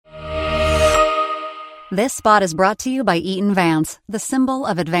This spot is brought to you by Eaton Vance, the symbol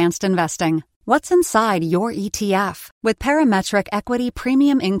of advanced investing. What's inside your ETF? With Parametric Equity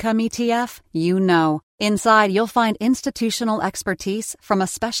Premium Income ETF, you know. Inside, you'll find institutional expertise from a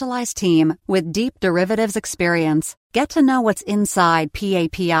specialized team with deep derivatives experience. Get to know what's inside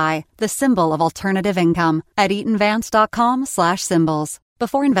PAPI, the symbol of alternative income, at eatonvance.com/symbols.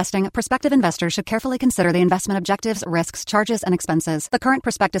 Before investing, prospective investors should carefully consider the investment objectives, risks, charges, and expenses. The current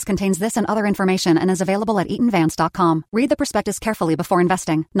prospectus contains this and other information and is available at eatonvance.com. Read the prospectus carefully before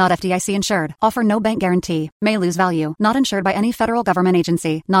investing. Not FDIC insured. Offer no bank guarantee. May lose value. Not insured by any federal government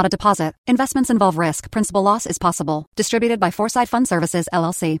agency. Not a deposit. Investments involve risk. Principal loss is possible. Distributed by Foresight Fund Services,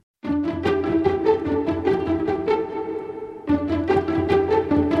 LLC.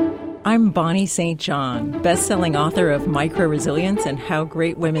 I'm Bonnie St. John, best-selling author of Micro-Resilience and How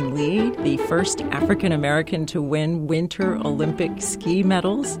Great Women Lead, the first African-American to win Winter Olympic ski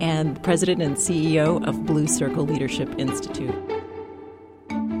medals, and president and CEO of Blue Circle Leadership Institute.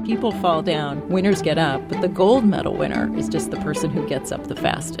 People fall down, winners get up, but the gold medal winner is just the person who gets up the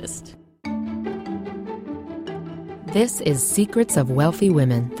fastest. This is Secrets of Wealthy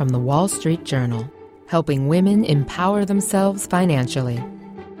Women from the Wall Street Journal, helping women empower themselves financially.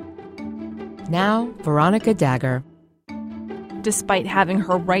 Now, Veronica Dagher. Despite having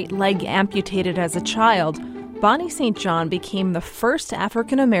her right leg amputated as a child, Bonnie St. John became the first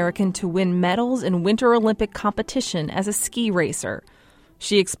African American to win medals in Winter Olympic competition as a ski racer.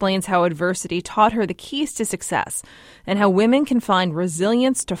 She explains how adversity taught her the keys to success and how women can find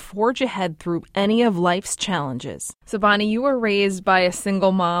resilience to forge ahead through any of life's challenges. So, Bonnie, you were raised by a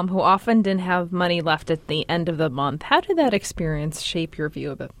single mom who often didn't have money left at the end of the month. How did that experience shape your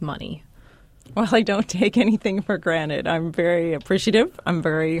view of money? Well, I don't take anything for granted. I'm very appreciative. I'm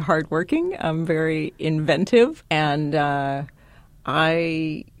very hardworking. I'm very inventive. And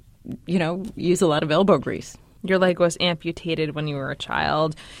I, use a lot of elbow grease. Your leg was amputated when you were a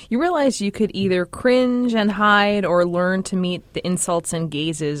child. You realized you could either cringe and hide or learn to meet the insults and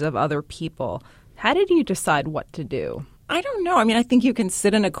gazes of other people. How did you decide what to do? I don't know. I think you can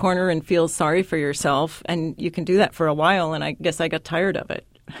sit in a corner and feel sorry for yourself, and you can do that for a while, and I guess I got tired of it.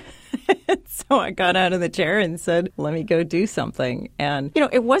 So I got out of the chair and said, let me go do something. And,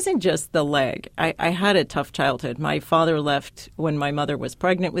 it wasn't just the leg. I had a tough childhood. My father left when my mother was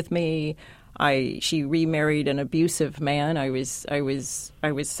pregnant with me. She remarried an abusive man. I was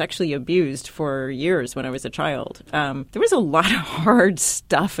sexually abused for years when I was a child. There was a lot of hard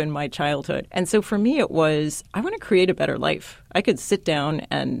stuff in my childhood. And so for me, it was, I want to create a better life. I could sit down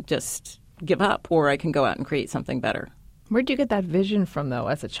and just give up, or I can go out and create something better. Where'd you get that vision from, though,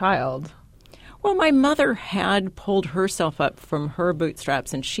 as a child? Well, my mother had pulled herself up from her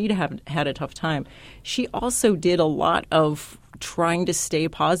bootstraps, and she'd had a tough time. She also did a lot of trying to stay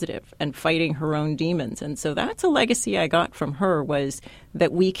positive and fighting her own demons. And so that's a legacy I got from her, was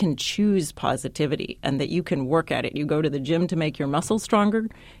that we can choose positivity and that you can work at it. You go to the gym to make your muscles stronger.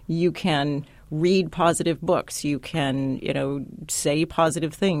 You can read positive books. You can, say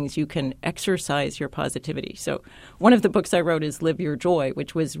positive things. You can exercise your positivity. So one of the books I wrote is Live Your Joy,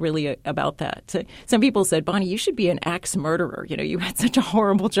 which was really about that. So some people said, Bonnie, you should be an axe murderer. You had such a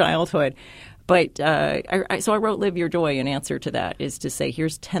horrible childhood. But so I wrote Live Your Joy in answer to that, is to say,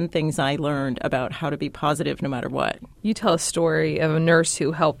 here's 10 things I learned about how to be positive no matter what. You tell a story of a nurse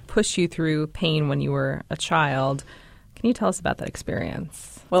who helped push you through pain when you were a child. Can you tell us about that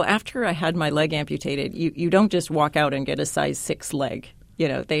experience? Well, after I had my leg amputated, you don't just walk out and get a size 6 leg.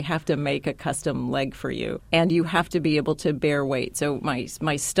 They have to make a custom leg for you, and you have to be able to bear weight. So my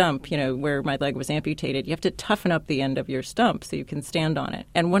stump, where my leg was amputated, you have to toughen up the end of your stump so you can stand on it.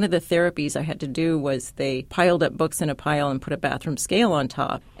 And one of the therapies I had to do was they piled up books in a pile and put a bathroom scale on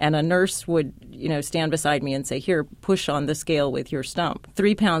top. And a nurse would, stand beside me and say, here, push on the scale with your stump.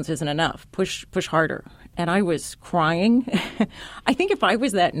 3 pounds isn't enough. Push harder. And I was crying. I think if I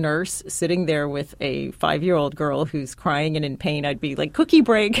was that nurse sitting there with a 5-year-old girl who's crying and in pain, I'd be like, cookie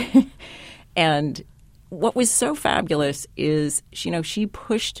break. And what was so fabulous is, she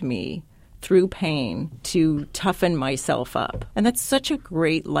pushed me through pain to toughen myself up. And that's such a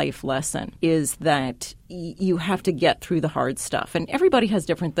great life lesson, is that you have to get through the hard stuff. And everybody has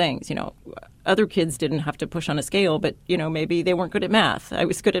different things. Other kids didn't have to push on a scale, but, maybe they weren't good at math. I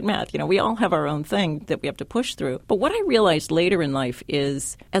was good at math. We all have our own thing that we have to push through. But what I realized later in life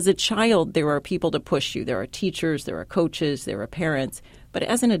is, as a child, there are people to push you. There are teachers, there are coaches, there are parents. But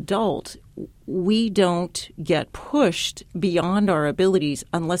as an adult, we don't get pushed beyond our abilities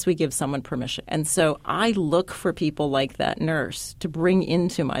unless we give someone permission. And so I look for people like that nurse to bring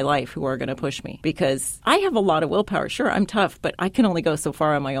into my life who are going to push me, because I have a lot of willpower. Sure, I'm tough, but I can only go so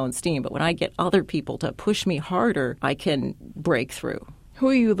far on my own steam. But when I get other people to push me harder, I can break through. Who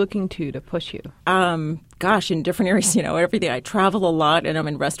are you looking to push you? In different areas, everything. I travel a lot and I'm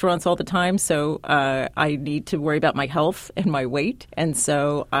in restaurants all the time. So I need to worry about my health and my weight. And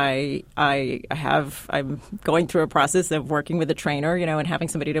so I'm going through a process of working with a trainer, and having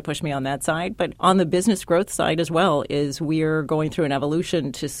somebody to push me on that side. But on the business growth side as well is we're going through an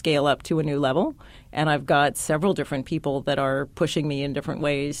evolution to scale up to a new level. And I've got several different people that are pushing me in different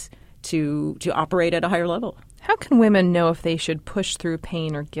ways to operate at a higher level. How can women know if they should push through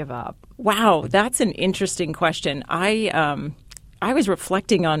pain or give up? Wow, that's an interesting question. I was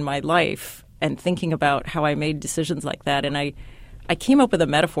reflecting on my life and thinking about how I made decisions like that, and I came up with a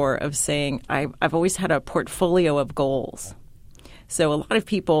metaphor of saying I've always had a portfolio of goals. So a lot of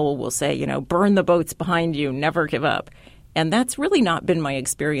people will say, burn the boats behind you, never give up. And that's really not been my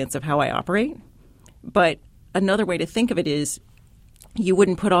experience of how I operate. But another way to think of it is you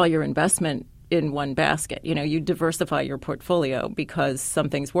wouldn't put all your investment in one basket. You diversify your portfolio because some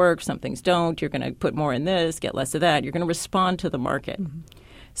things work, some things don't. You're going to put more in this, get less of that. You're going to respond to the market. Mm-hmm.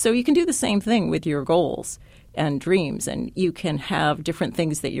 So you can do the same thing with your goals and dreams, and you can have different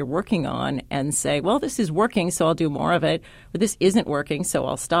things that you're working on and say, well, this is working, so I'll do more of it, or this isn't working, so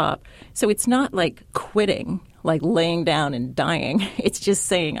I'll stop. So it's not like quitting, like laying down and dying. It's just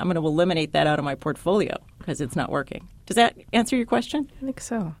saying, I'm going to eliminate that out of my portfolio because it's not working. Does that answer your question? I think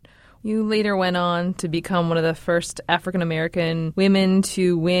so. You later went on to become one of the first African-American women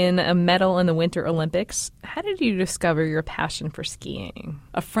to win a medal in the Winter Olympics. How did you discover your passion for skiing?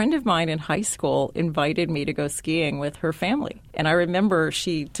 A friend of mine in high school invited me to go skiing with her family. And I remember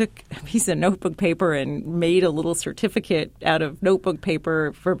she took a piece of notebook paper and made a little certificate out of notebook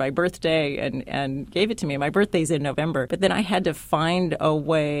paper for my birthday and gave it to me. My birthday's in November. But then I had to find a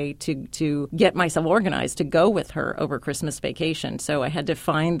way to get myself organized to go with her over Christmas vacation. So I had to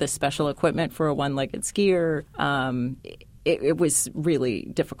find the special equipment for a one-legged skier. It was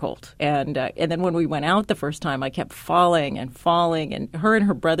really difficult. And then when we went out the first time, I kept falling, and her and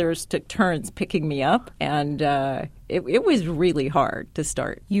her brothers took turns picking me up. And it was really hard to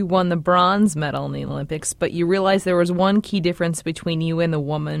start. You won the bronze medal in the Olympics, but you realized there was one key difference between you and the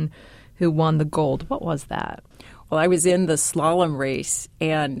woman who won the gold. What was that? Well, I was in the slalom race,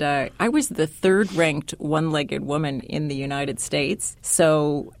 and I was the third-ranked one-legged woman in the United States.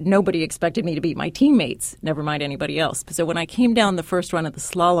 So nobody expected me to beat my teammates, never mind anybody else. So when I came down the first run of the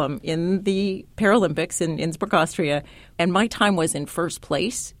slalom in the Paralympics in Innsbruck, Austria, and my time was in first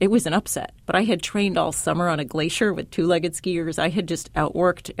place, it was an upset. But I had trained all summer on a glacier with two-legged skiers. I had just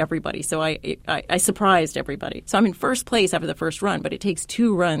outworked everybody. So I surprised everybody. So I'm in first place after the first run, but it takes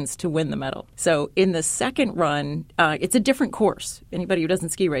 2 runs to win the medal. So in the second run, it's a different course. Anybody who doesn't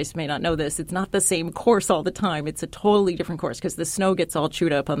ski race may not know this. It's not the same course all the time. It's a totally different course because the snow gets all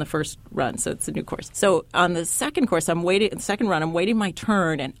chewed up on the first run, so it's a new course. So on the second course, I'm waiting my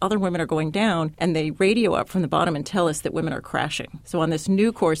turn, and other women are going down, and they radio up from the bottom and tell us that women are crashing. So on this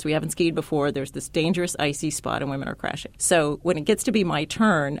new course we haven't skied before, there's this dangerous icy spot, and women are crashing. So when it gets to be my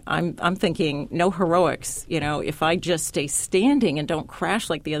turn, I'm thinking, no heroics. If I just stay standing and don't crash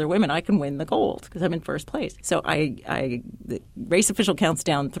like the other women, I can win the gold because I'm in first place. So the race official counts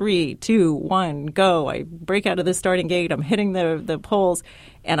down 3, 2, 1, go. I break out of the starting gate. I'm hitting the poles,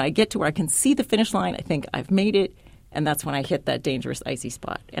 and I get to where I can see the finish line. I think I've made it, and that's when I hit that dangerous icy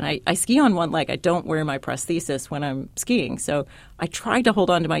spot. And I ski on one leg. I don't wear my prosthesis when I'm skiing, so I tried to hold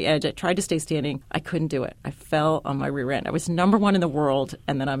on to my edge. I tried to stay standing. I couldn't do it. I fell on my rear end. I was number 1 in the world,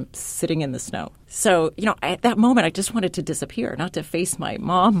 and then I'm sitting in the snow. So, at that moment, I just wanted to disappear, not to face my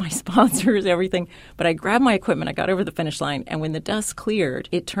mom, my sponsors, everything. But I grabbed my equipment. I got over the finish line. And when the dust cleared,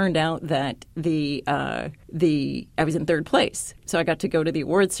 it turned out that I was in third place. So I got to go to the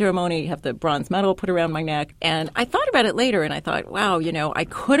award ceremony, have the bronze medal put around my neck. And I thought about it later, and I thought, wow, I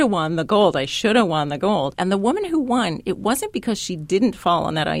could have won the gold. I should have won the gold. And the woman who won, it wasn't because she didn't fall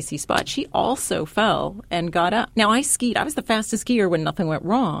on that icy spot. She also fell and got up. Now, I skied. I was the fastest skier when nothing went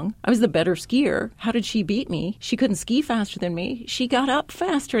wrong. I was the better skier. How did she beat me? She couldn't ski faster than me. She got up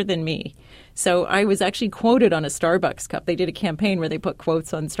faster than me. So I was actually quoted on a Starbucks cup. They did a campaign where they put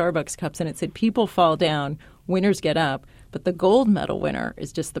quotes on Starbucks cups, and it said, people fall down, winners get up, but the gold medal winner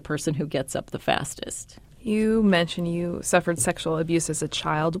is just the person who gets up the fastest. You mentioned you suffered sexual abuse as a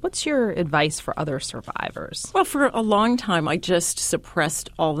child. What's your advice for other survivors? Well, for a long time, I just suppressed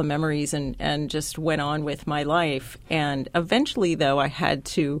all the memories and just went on with my life. And eventually, though, I had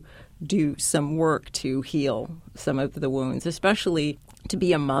to do some work to heal some of the wounds, especially to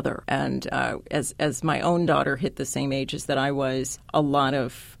be a mother. And as my own daughter hit the same ages that I was, a lot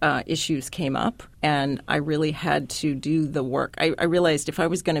of issues came up, and I really had to do the work. I realized if I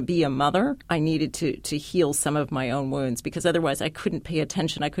was going to be a mother, I needed to heal some of my own wounds, because otherwise I couldn't pay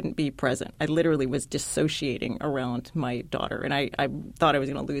attention. I couldn't be present. I literally was dissociating around my daughter, and I thought I was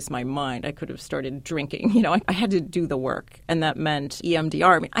going to lose my mind. I could have started drinking. You know, I had to do the work, and that meant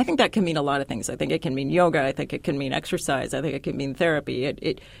EMDR. I mean, I think that can mean a lot of things. I think it can mean yoga. I think it can mean exercise. I think it can mean therapy.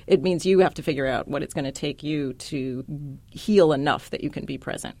 It means you have to figure out what it's going to take you to heal enough that you can be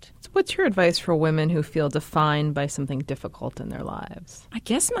present. So what's your advice for women who feel defined by something difficult in their lives? I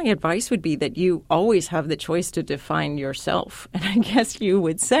guess my advice would be that you always have the choice to define yourself. And I guess you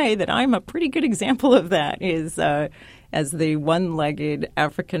would say that I'm a pretty good example of that, is as the one-legged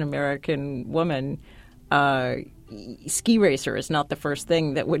African-American woman, ski racer is not the first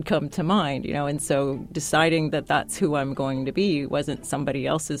thing that would come to mind, you know, and so deciding that that's who I'm going to be wasn't somebody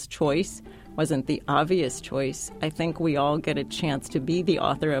else's choice, wasn't the obvious choice. I think we all get a chance to be the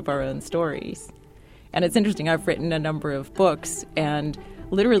author of our own stories. And it's interesting, I've written a number of books, and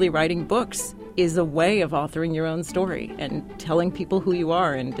literally writing books is a way of authoring your own story and telling people who you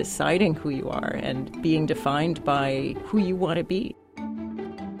are and deciding who you are and being defined by who you want to be.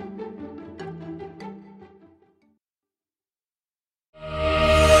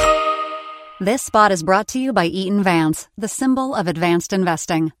 This spot is brought to you by Eaton Vance, the symbol of advanced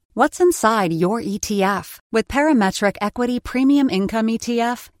investing. What's inside your ETF? With Parametric Equity Premium Income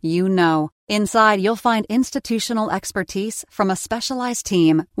ETF, you know. Inside, you'll find institutional expertise from a specialized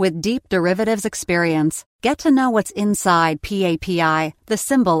team with deep derivatives experience. Get to know what's inside PAPI, the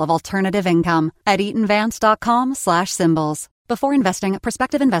symbol of alternative income, at eatonvance.com/symbols. Before investing,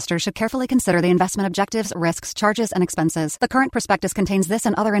 prospective investors should carefully consider the investment objectives, risks, charges, and expenses. The current prospectus contains this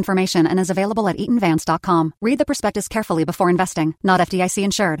and other information and is available at eatonvance.com. Read the prospectus carefully before investing. Not FDIC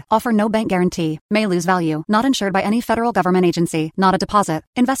insured. Offer no bank guarantee. May lose value. Not insured by any federal government agency. Not a deposit.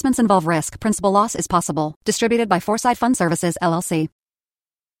 Investments involve risk. Principal loss is possible. Distributed by Foresight Fund Services, LLC.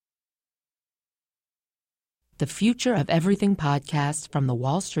 The Future of Everything podcast from the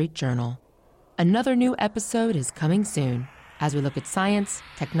Wall Street Journal. Another new episode is coming soon, as we look at science,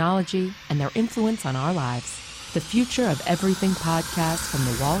 technology, and their influence on our lives. The Future of Everything podcast from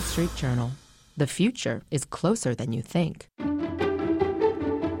the Wall Street Journal. The future is closer than you think.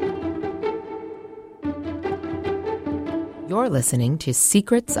 You're listening to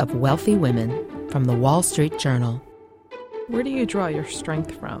Secrets of Wealthy Women from the Wall Street Journal. Where do you draw your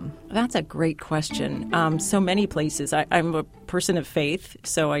strength from? That's a great question. So many places. I'm a person of faith,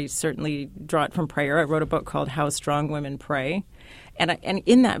 so I certainly draw it from prayer. I wrote a book called How Strong Women Pray. And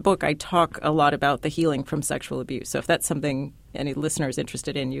in that book, I talk a lot about the healing from sexual abuse. So if that's something any listener is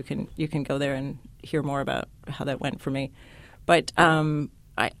interested in, you can go there and hear more about how that went for me. But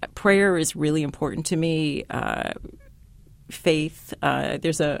prayer is really important to me. Faith.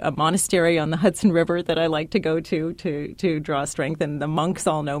 There's a monastery on the Hudson River that I like to go to draw strength, and the monks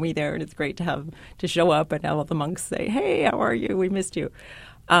all know me there, and it's great to show up and have all the monks say, "Hey, how are you? We missed you."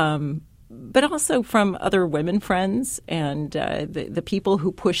 But also from other women friends and the people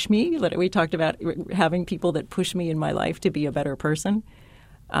who push me. We talked about having people that push me in my life to be a better person.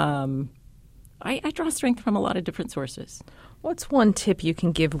 I draw strength from a lot of different sources. What's one tip you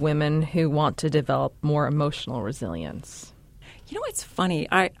can give women who want to develop more emotional resilience? You know, it's funny.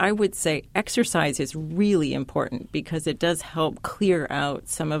 I would say exercise is really important because it does help clear out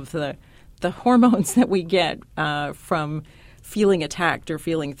some of the hormones that we get from feeling attacked or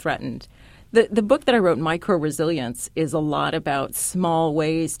feeling threatened. The book that I wrote, Micro Resilience, is a lot about small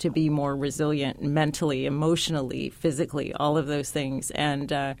ways to be more resilient mentally, emotionally, physically, all of those things. And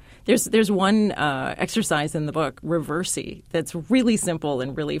there's one exercise in the book, Reversey, that's really simple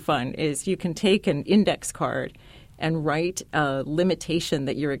and really fun, is you can take an index card and write a limitation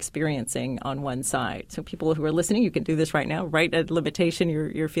that you're experiencing on one side. So people who are listening, you can do this right now. Write a limitation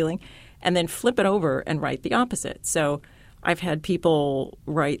you're feeling, and then flip it over and write the opposite. So I've had people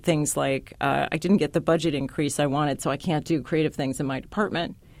write things like, I didn't get the budget increase I wanted, so I can't do creative things in my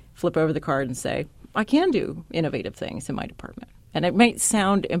department. Flip over the card and say, I can do innovative things in my department. And it might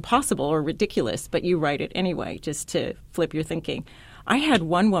sound impossible or ridiculous, but you write it anyway, just to flip your thinking. I had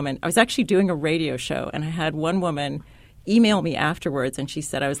one woman, I was actually doing a radio show, and I had one woman email me afterwards, and she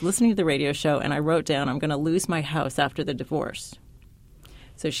said, I was listening to the radio show, and I wrote down, I'm going to lose my house after the divorce.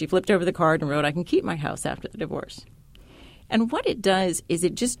 So she flipped over the card and wrote, I can keep my house after the divorce. And what it does is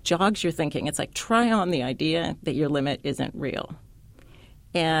it just jogs your thinking. It's like, try on the idea that your limit isn't real.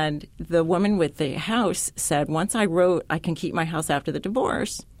 And the woman with the house said, once I wrote, I can keep my house after the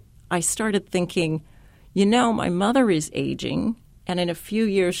divorce, I started thinking, my mother is aging, and in a few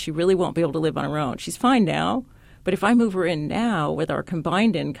years, she really won't be able to live on her own. She's fine now, but if I move her in now with our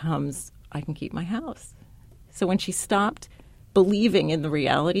combined incomes, I can keep my house. So when she stopped believing in the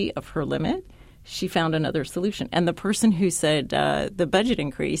reality of her limit, she found another solution. And the person who said the budget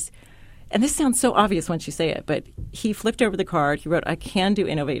increase, and this sounds so obvious once you say it, but he flipped over the card. He wrote, I can do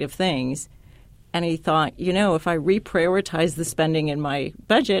innovative things. And he thought, if I reprioritize the spending in my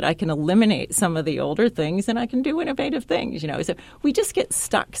budget, I can eliminate some of the older things and I can do innovative things. So we just get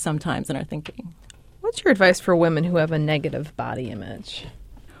stuck sometimes in our thinking. What's your advice for women who have a negative body image?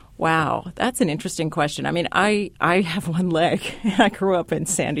 Wow, that's an interesting question. I mean, I have one leg. I grew up in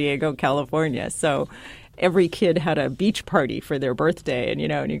San Diego, California. So every kid had a beach party for their birthday, and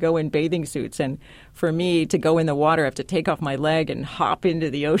you go in bathing suits. And for me to go in the water, I have to take off my leg and hop into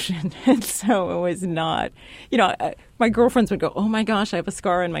the ocean. And so it was not, my girlfriends would go, oh my gosh, I have a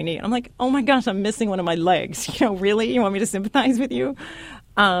scar on my knee. And I'm like, oh my gosh, I'm missing one of my legs. Really? You want me to sympathize with you?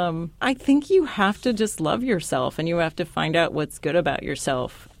 I think you have to just love yourself, and you have to find out what's good about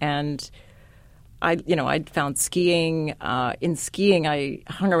yourself. And I'd found skiing. In skiing, I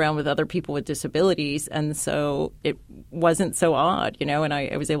hung around with other people with disabilities, and so it wasn't so odd, and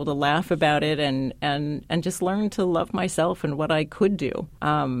I was able to laugh about it and just learn to love myself and what I could do,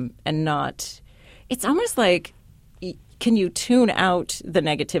 and not. It's almost like, can you tune out the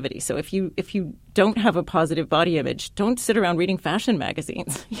negativity? So if you don't have a positive body image, don't sit around reading fashion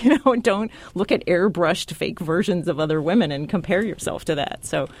magazines. Don't look at airbrushed fake versions of other women and compare yourself to that.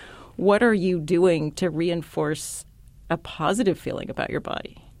 So what are you doing to reinforce a positive feeling about your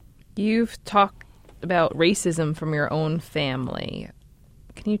body? You've talked about racism from your own family.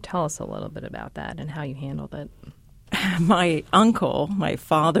 Can you tell us a little bit about that and how you handled it? My uncle, my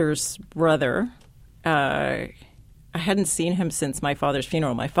father's brother, I hadn't seen him since my father's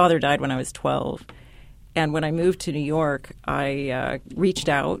funeral. My father died when I was 12. And when I moved to New York, I reached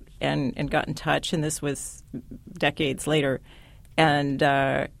out and got in touch, and this was decades later, and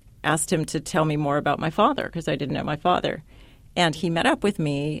asked him to tell me more about my father because I didn't know my father. And he met up with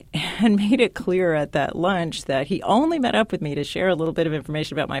me and made it clear at that lunch that he only met up with me to share a little bit of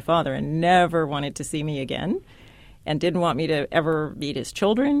information about my father and never wanted to see me again and didn't want me to ever meet his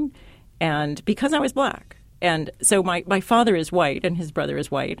children, and because I was black. And so my father is white and his brother is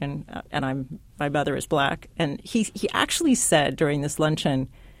white, and my mother is black. And he actually said during this luncheon,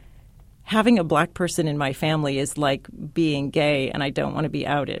 having a black person in my family is like being gay, and I don't want to be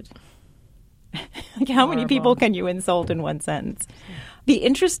outed. Like, how many people can you insult in one sentence? The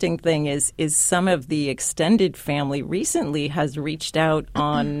interesting thing is some of the extended family recently has reached out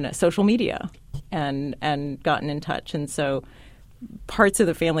on social media and gotten in touch. And so parts of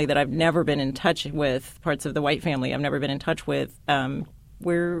the family that I've never been in touch with, parts of the white family I've never been in touch with,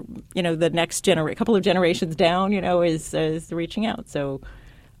 we're, the next couple of generations down, is reaching out. So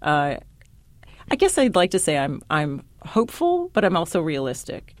I guess I'd like to say I'm hopeful, but I'm also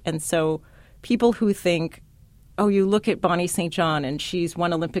realistic. And so people who think, oh, you look at Bonnie St. John and she's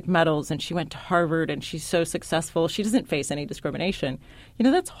won Olympic medals and she went to Harvard and she's so successful, she doesn't face any discrimination.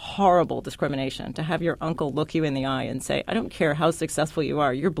 That's horrible discrimination, to have your uncle look you in the eye and say, I don't care how successful you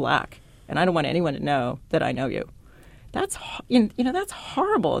are, you're black, and I don't want anyone to know that I know you. That's that's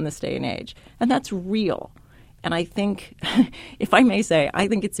horrible in this day and age, and that's real. And I think, if I may say, I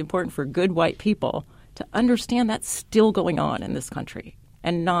think it's important for good white people to understand that's still going on in this country,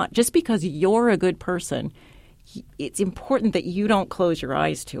 and not just because you're a good person. It's important that you don't close your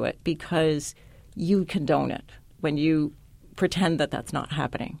eyes to it because you condone it when you pretend that that's not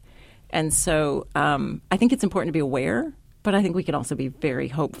happening. And so I think it's important to be aware, but I think we can also be very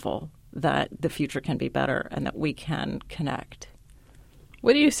hopeful that the future can be better and that we can connect.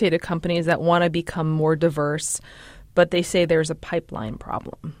 What do you say to companies that want to become more diverse, but they say there's a pipeline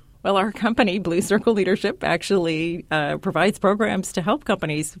problem? Well, our company, Blue Circle Leadership, actually provides programs to help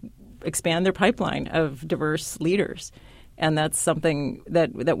companies expand their pipeline of diverse leaders. And that's something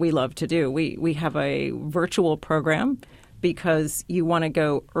that we love to do. We have a virtual program because you want to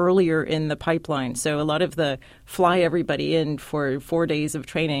go earlier in the pipeline. So a lot of the fly everybody in for 4 days of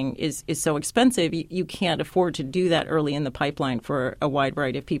training is so expensive, you can't afford to do that early in the pipeline for a wide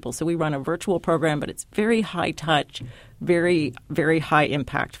variety of people. So we run a virtual program, but it's very high touch, very, very high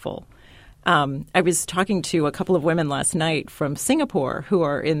impactful. I was talking to a couple of women last night from Singapore who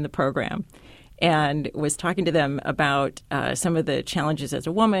are in the program. and was talking to them about some of the challenges as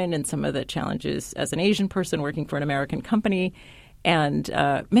a woman and some of the challenges as an Asian person working for an American company. And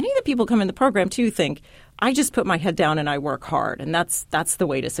many of the people come in the program, too, think, I just put my head down and I work hard, and that's the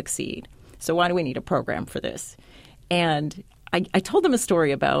way to succeed. So why do we need a program for this? And I told them a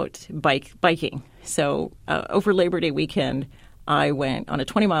story about biking. So over Labor Day weekend, I went on a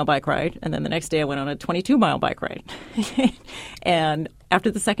 20-mile bike ride, and then the next day I went on a 22-mile bike ride. And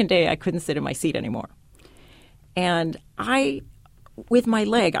after the second day, I couldn't sit in my seat anymore. And with my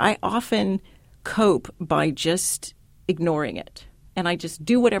leg, I often cope by just ignoring it. And I just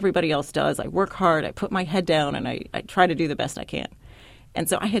do what everybody else does. I work hard, I put my head down, and I try to do the best I can. And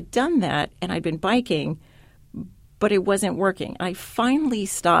so I had done that, and I'd been biking, but it wasn't working. I finally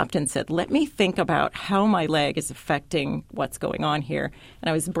stopped and said, let me think about how my leg is affecting what's going on here. And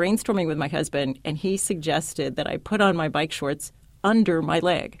I was brainstorming with my husband, and he suggested that I put on my bike shorts under my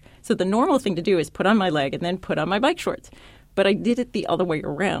leg. So the normal thing to do is put on my leg and then put on my bike shorts. But I did it the other way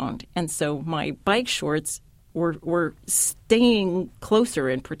around. And so my bike shorts were staying closer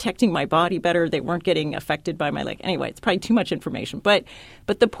and protecting my body better. They weren't getting affected by my leg. Anyway, it's probably too much information. But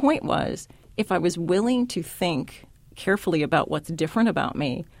the point was, if I was willing to think carefully about what's different about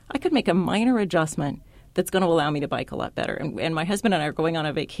me, I could make a minor adjustment that's going to allow me to bike a lot better. And my husband and I are going on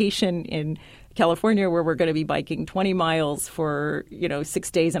a vacation in California where we're going to be biking 20 miles for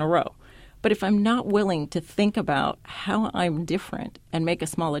 6 days in a row. But if I'm not willing to think about how I'm different and make a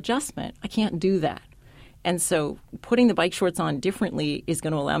small adjustment, I can't do that. And so putting the bike shorts on differently is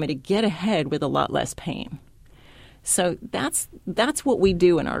going to allow me to get ahead with a lot less pain. So that's what we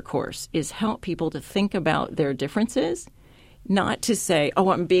do in our course, is help people to think about their differences, not to say, oh,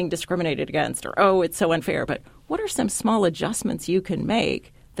 I'm being discriminated against, or oh, it's so unfair. But what are some small adjustments you can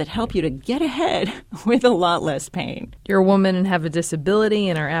make that help you to get ahead with a lot less pain? You're a woman and have a disability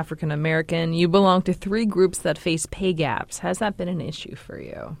and are African American. You belong to 3 groups that face pay gaps. Has that been an issue for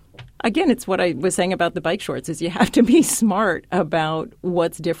you? Again, it's what I was saying about the bike shorts, is you have to be smart about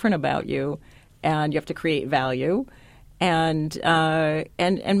what's different about you, and you have to create value and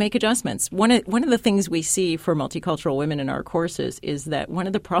make adjustments. One of the things we see for multicultural women in our courses is that one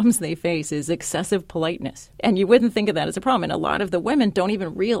of the problems they face is excessive politeness. And you wouldn't think of that as a problem. And a lot of the women don't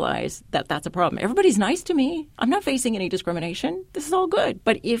even realize that that's a problem. Everybody's nice to me. I'm not facing any discrimination. This is all good.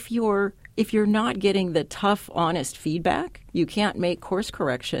 But if you're not getting the tough, honest feedback, you can't make course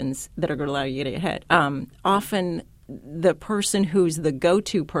corrections that are going to allow you to get ahead. Often the person who's the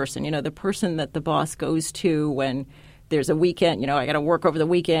go-to person, the person that the boss goes to when there's a weekend, I got to work over the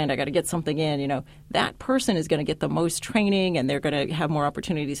weekend, I got to get something in, that person is going to get the most training and they're going to have more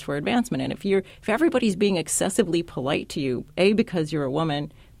opportunities for advancement. And if everybody's being excessively polite to you, A, because you're a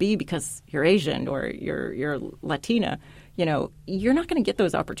woman, B, because you're Asian or you're Latina, you're not going to get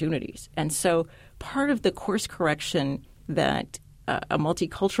those opportunities. And so part of the course correction that a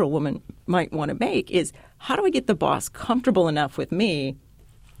multicultural woman might want to make is, how do I get the boss comfortable enough with me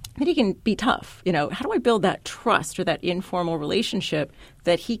that he can be tough? How do I build that trust or that informal relationship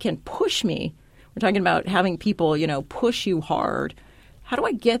that he can push me? We're talking about having people, push you hard. How do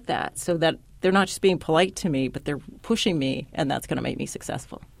I get that so that they're not just being polite to me, but they're pushing me, and that's going to make me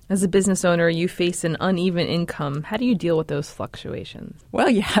successful? As a business owner, you face an uneven income. How do you deal with those fluctuations? Well,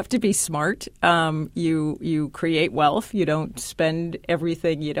 you have to be smart. You create wealth. You don't spend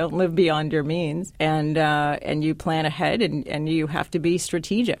everything. You don't live beyond your means. And you plan ahead, and you have to be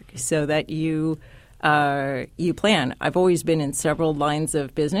strategic so that you plan. I've always been in several lines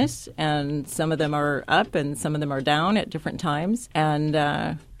of business, and some of them are up and some of them are down at different times. And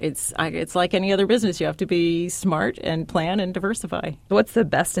it's like any other business. You have to be smart and plan and diversify. What's the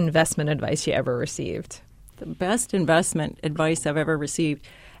best investment advice you ever received? The best investment advice I've ever received.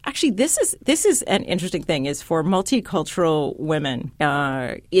 Actually, this is an interesting thing, is for multicultural women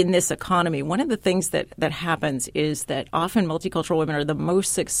in this economy. One of the things that happens is that often multicultural women are the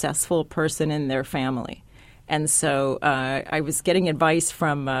most successful person in their family. And so I was getting advice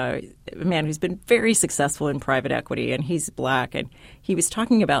from a man who's been very successful in private equity, and he's Black. And he was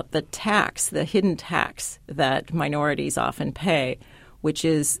talking about the hidden tax that minorities often pay, which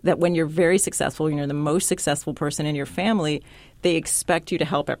is that when you're very successful, you're the most successful person in your family, they expect you to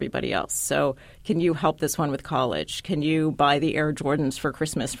help everybody else. So can you help this one with college? Can you buy the Air Jordans for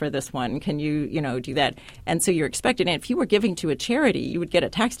Christmas for this one? Can you, do that? And so you're expected. And if you were giving to a charity, you would get a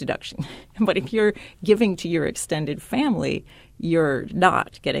tax deduction. But if you're giving to your extended family, you're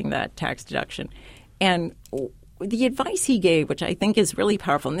not getting that tax deduction. And the advice he gave, which I think is really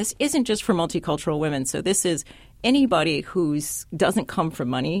powerful, and this isn't just for multicultural women, so this is anybody who's doesn't come from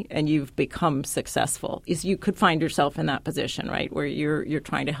money and you've become successful is you could find yourself in that position, right, where you're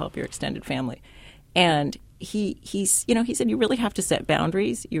trying to help your extended family. And he said you really have to set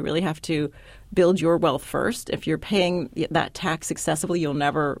boundaries. You really have to build your wealth first. If you're paying that tax successfully, you'll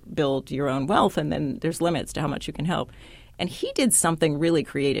never build your own wealth, and then there's limits to how much you can help. And he did something really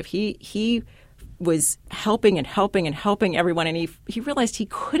creative. He was helping everyone, and he realized he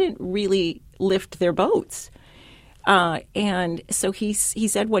couldn't really lift their boats. And so he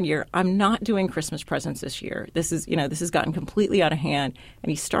said one year, I'm not doing Christmas presents this year. This has gotten completely out of hand.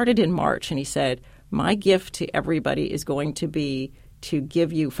 And he started in March, and he said, my gift to everybody is going to be to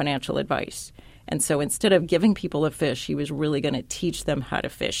give you financial advice. And so instead of giving people a fish, he was really going to teach them how to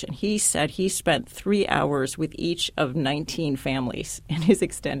fish. And he said he spent 3 hours with each of 19 families in his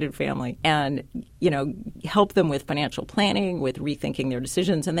extended family and, helped them with financial planning, with rethinking their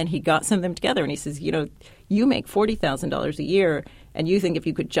decisions. And then he got some of them together and he says, you make $40,000 a year and you think if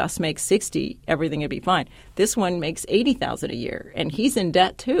you could just make 60, everything would be fine. This one makes $80,000 a year and he's in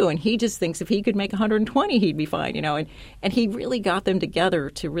debt too. And he just thinks if he could make 120, he'd be fine, and he really got them together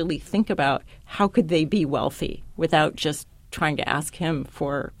to really think about how could they be wealthy without just trying to ask him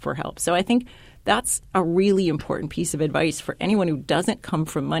for help. So I think that's a really important piece of advice for anyone who doesn't come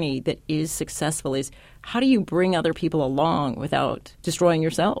from money that is successful is how do you bring other people along without destroying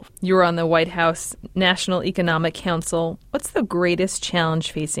yourself? You were on the White House National Economic Council. What's the greatest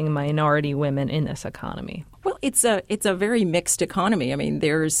challenge facing minority women in this economy? Well, it's a very mixed economy. I mean,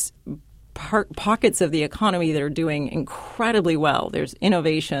 there's pockets of the economy that are doing incredibly well. There's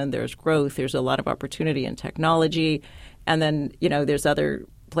innovation, there's growth, there's a lot of opportunity in technology, and then, there's other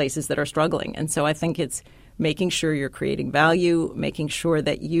places that are struggling. And so I think it's making sure you're creating value, making sure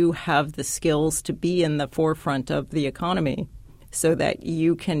that you have the skills to be in the forefront of the economy so that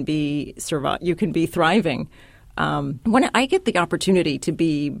you can be thriving. When I get the opportunity to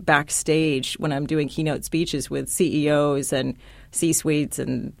be backstage when I'm doing keynote speeches with CEOs and C-suites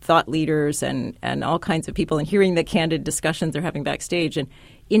and thought leaders and all kinds of people and hearing the candid discussions they're having backstage, and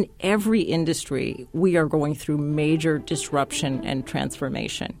in every industry, we are going through major disruption and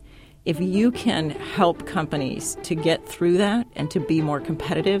transformation. If you can help companies to get through that and to be more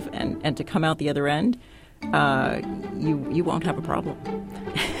competitive and to come out the other end, you won't have a problem.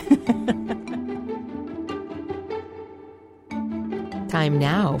 Time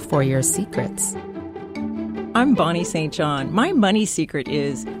now for your secrets. I'm Bonnie St. John. My money secret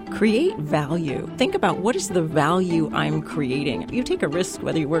is create value. Think about what is the value I'm creating. You take a risk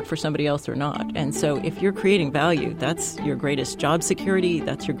whether you work for somebody else or not. And so if you're creating value, that's your greatest job security.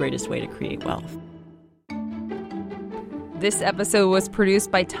 That's your greatest way to create wealth. This episode was produced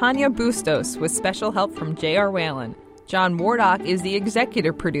by Tanya Bustos with special help from J.R. Whalen. John Wardock is the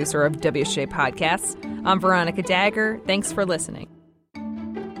executive producer of WSJ Podcasts. I'm Veronica Dagger. Thanks for listening.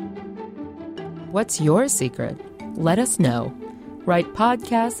 What's your secret? Let us know. Write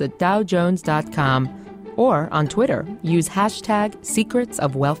podcasts@dowjones.com or on Twitter, use hashtag Secrets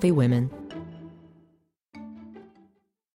of Wealthy Women.